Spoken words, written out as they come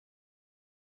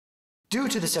Due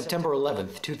to the September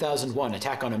 11th, 2001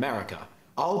 attack on America,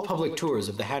 all public tours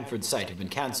of the Hanford site have been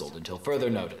canceled until further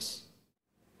notice.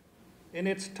 In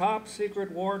its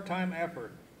top-secret wartime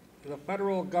effort, the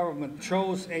federal government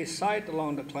chose a site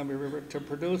along the Columbia River to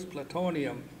produce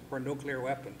plutonium for nuclear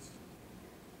weapons.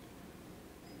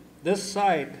 This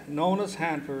site, known as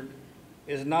Hanford,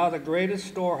 is now the greatest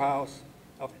storehouse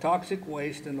of toxic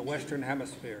waste in the Western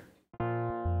Hemisphere.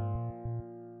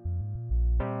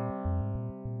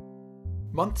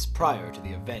 Months prior to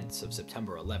the events of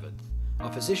September 11th, a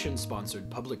physician-sponsored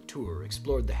public tour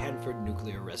explored the Hanford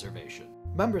nuclear reservation.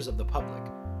 Members of the public,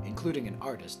 including an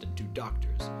artist and 2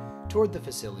 doctors, toured the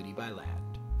facility by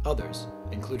land. Others,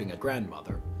 including a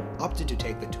grandmother, opted to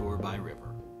take the tour by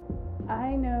river.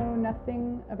 I know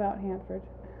nothing about Hanford.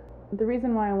 The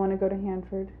reason why I want to go to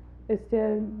Hanford is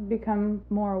to become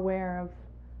more aware of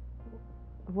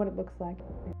what it looks like.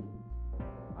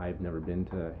 I've never been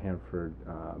to Hanford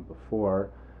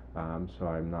before, so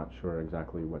I'm not sure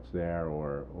exactly what's there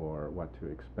or what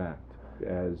to expect.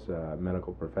 As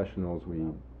medical professionals, we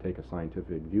take a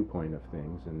scientific viewpoint of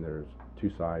things, and there's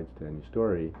 2 sides to any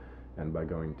story, and by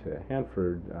going to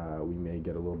Hanford, we may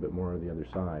get a little bit more of the other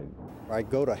side. I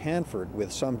go to Hanford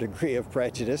with some degree of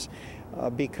prejudice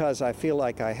because I feel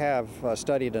like I have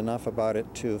studied enough about it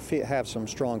to have some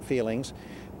strong feelings,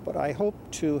 but I hope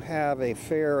to have a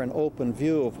fair and open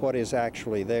view of what is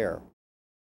actually there.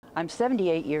 I'm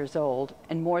 78 years old,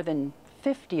 and more than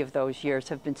 50 of those years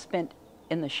have been spent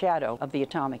in the shadow of the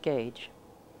atomic age.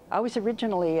 I was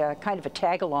originally kind of a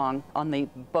tag-along on the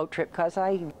boat trip because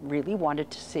I really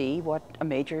wanted to see what a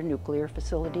major nuclear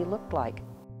facility looked like.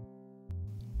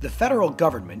 The federal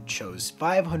government chose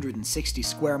 560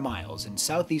 square miles in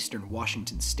southeastern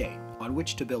Washington state on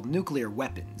which to build nuclear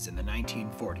weapons in the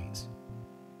 1940s.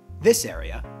 This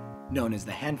area, known as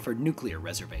the Hanford Nuclear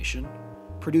Reservation,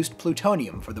 produced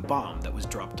plutonium for the bomb that was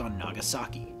dropped on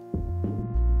Nagasaki.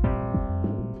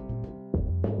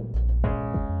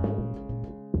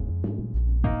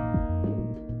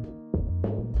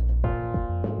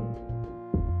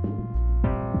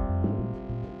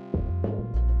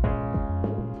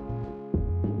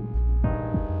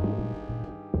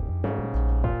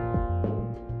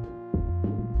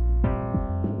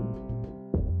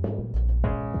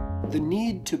 The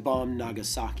need to bomb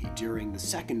Nagasaki during the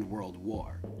Second World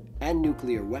War, and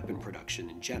nuclear weapon production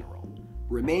in general,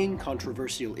 remain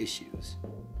controversial issues.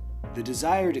 The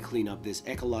desire to clean up this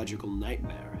ecological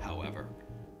nightmare, however,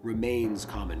 remains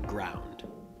common ground.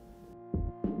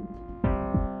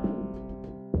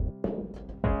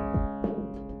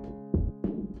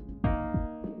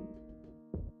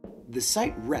 The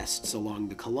site rests along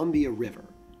the Columbia River,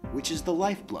 which is the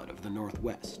lifeblood of the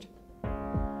Northwest.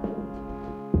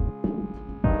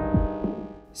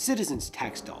 Citizens'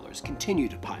 tax dollars continue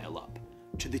to pile up,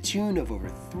 to the tune of over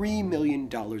 $3 million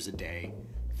a day,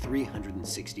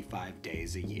 365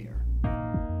 days a year.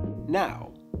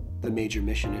 Now, the major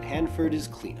mission at Hanford is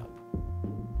cleanup.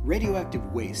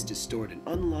 Radioactive waste is stored in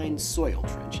unlined soil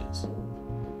trenches.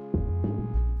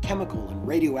 Chemical and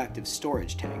radioactive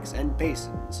storage tanks and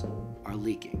basins are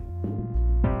leaking.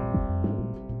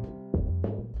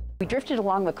 We drifted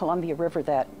along the Columbia River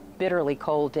that bitterly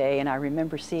cold day, and I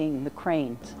remember seeing the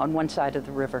cranes on one side of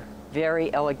the river.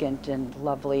 Very elegant and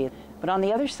lovely. But on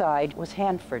the other side was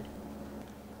Hanford.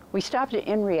 We stopped at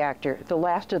N-Reactor, the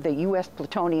last of the U.S.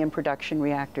 plutonium production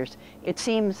reactors. It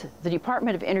seems the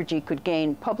Department of Energy could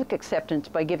gain public acceptance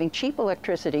by giving cheap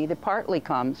electricity that partly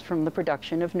comes from the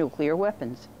production of nuclear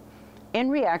weapons.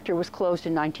 N-Reactor was closed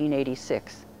in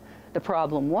 1986. The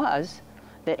problem was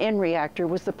that N-Reactor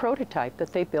was the prototype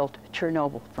that they built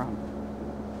Chernobyl from.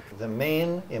 The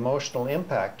main emotional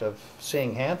impact of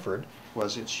seeing Hanford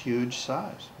was its huge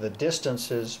size. the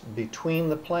distances between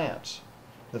the plants,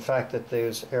 the fact that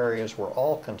those areas were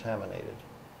all contaminated,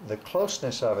 the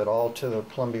closeness of it all to the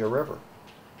Columbia River.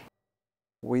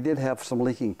 We did have some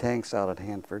leaking tanks out at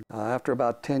Hanford. After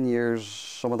about 10 years,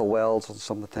 some of the wells and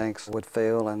some of the tanks would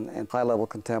fail, and high-level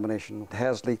contamination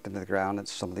has leaked into the ground at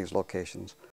some of these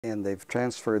locations. And they've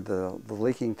transferred the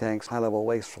leaking tanks, high-level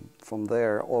waste from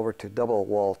there over to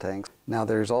double-wall tanks. Now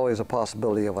there's always a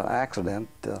possibility of an accident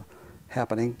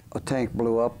happening. A tank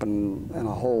blew up and a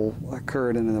hole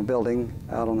occurred in the building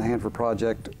out on the Hanford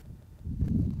project.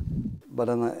 But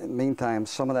in the meantime,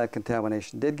 some of that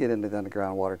contamination did get into the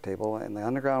underground water table, and the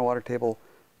underground water table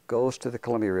goes to the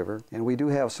Columbia River. And we do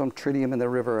have some tritium in the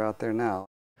river out there now.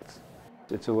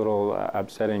 It's a little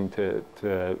upsetting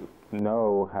to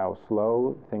know how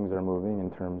slow things are moving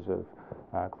in terms of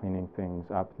cleaning things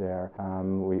up there.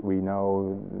 We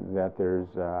know that there's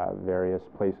various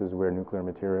places where nuclear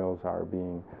materials are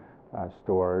being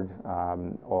stored,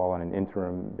 all on an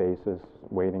interim basis,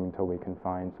 waiting until we can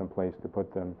find some place to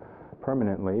put them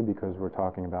permanently, because we're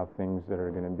talking about things that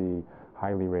are going to be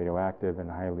highly radioactive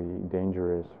and highly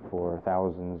dangerous for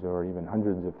thousands or even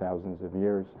hundreds of thousands of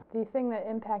years. The thing that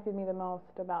impacted me the most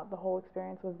about the whole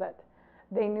experience was that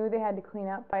they knew they had to clean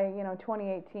up by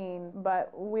 2018, but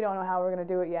we don't know how we're going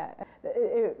to do it yet.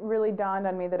 It really dawned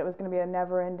on me that it was going to be a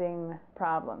never-ending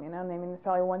problem, I mean, there's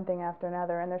probably one thing after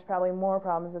another, and there's probably more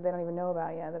problems that they don't even know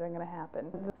about yet that are going to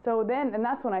happen. So then, and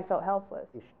that's when I felt helpless.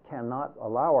 We cannot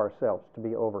allow ourselves to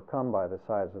be overcome by the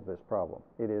size of this problem.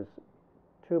 It is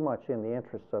too much in the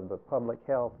interests of the public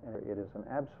health, and it is an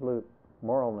absolute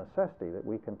moral necessity that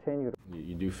we continue to.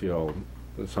 You do feel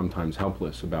sometimes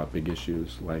helpless about big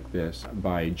issues like this.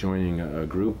 By joining a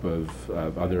group of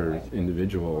other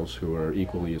individuals who are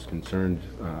equally as concerned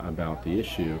about the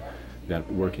issue,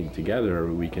 that working together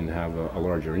we can have a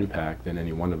larger impact than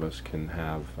any one of us can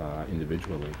have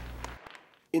individually.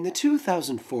 In the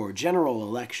 2004 general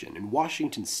election in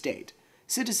Washington state,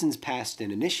 citizens passed an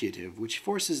initiative which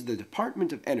forces the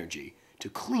Department of Energy to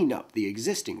clean up the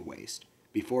existing waste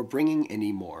before bringing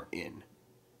any more in.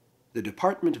 The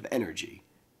Department of Energy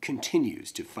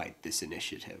continues to fight this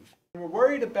initiative. We're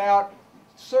worried about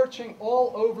searching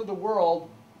all over the world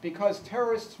because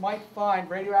terrorists might find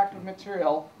radioactive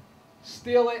material,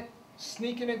 steal it,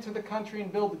 sneak it into the country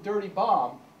and build a dirty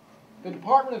bomb. The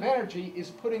Department of Energy is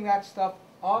putting that stuff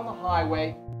on the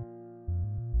highway.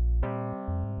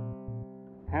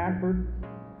 Hanford,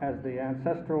 as the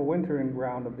ancestral wintering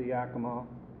ground of the Yakima,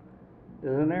 is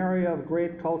an area of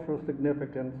great cultural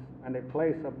significance and a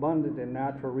place abundant in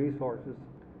natural resources.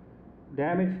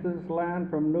 Damage to this land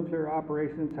from nuclear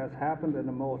operations has happened in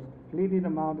the most fleeting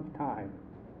amount of time,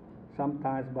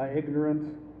 sometimes by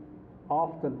ignorance,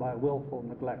 often by willful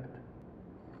neglect.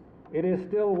 It is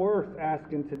still worth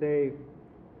asking today,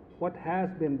 what has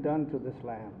been done to this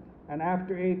land? And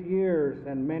after 8 years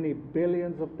and many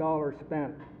billions of dollars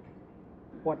spent,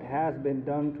 what has been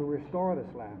done to restore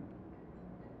this land?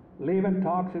 Leaving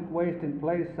toxic waste in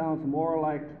place sounds more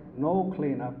like no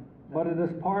cleanup, but it is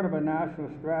part of a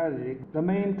national strategy. The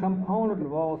main component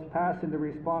involves passing the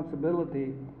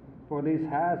responsibility for these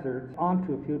hazards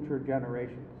onto future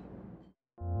generations.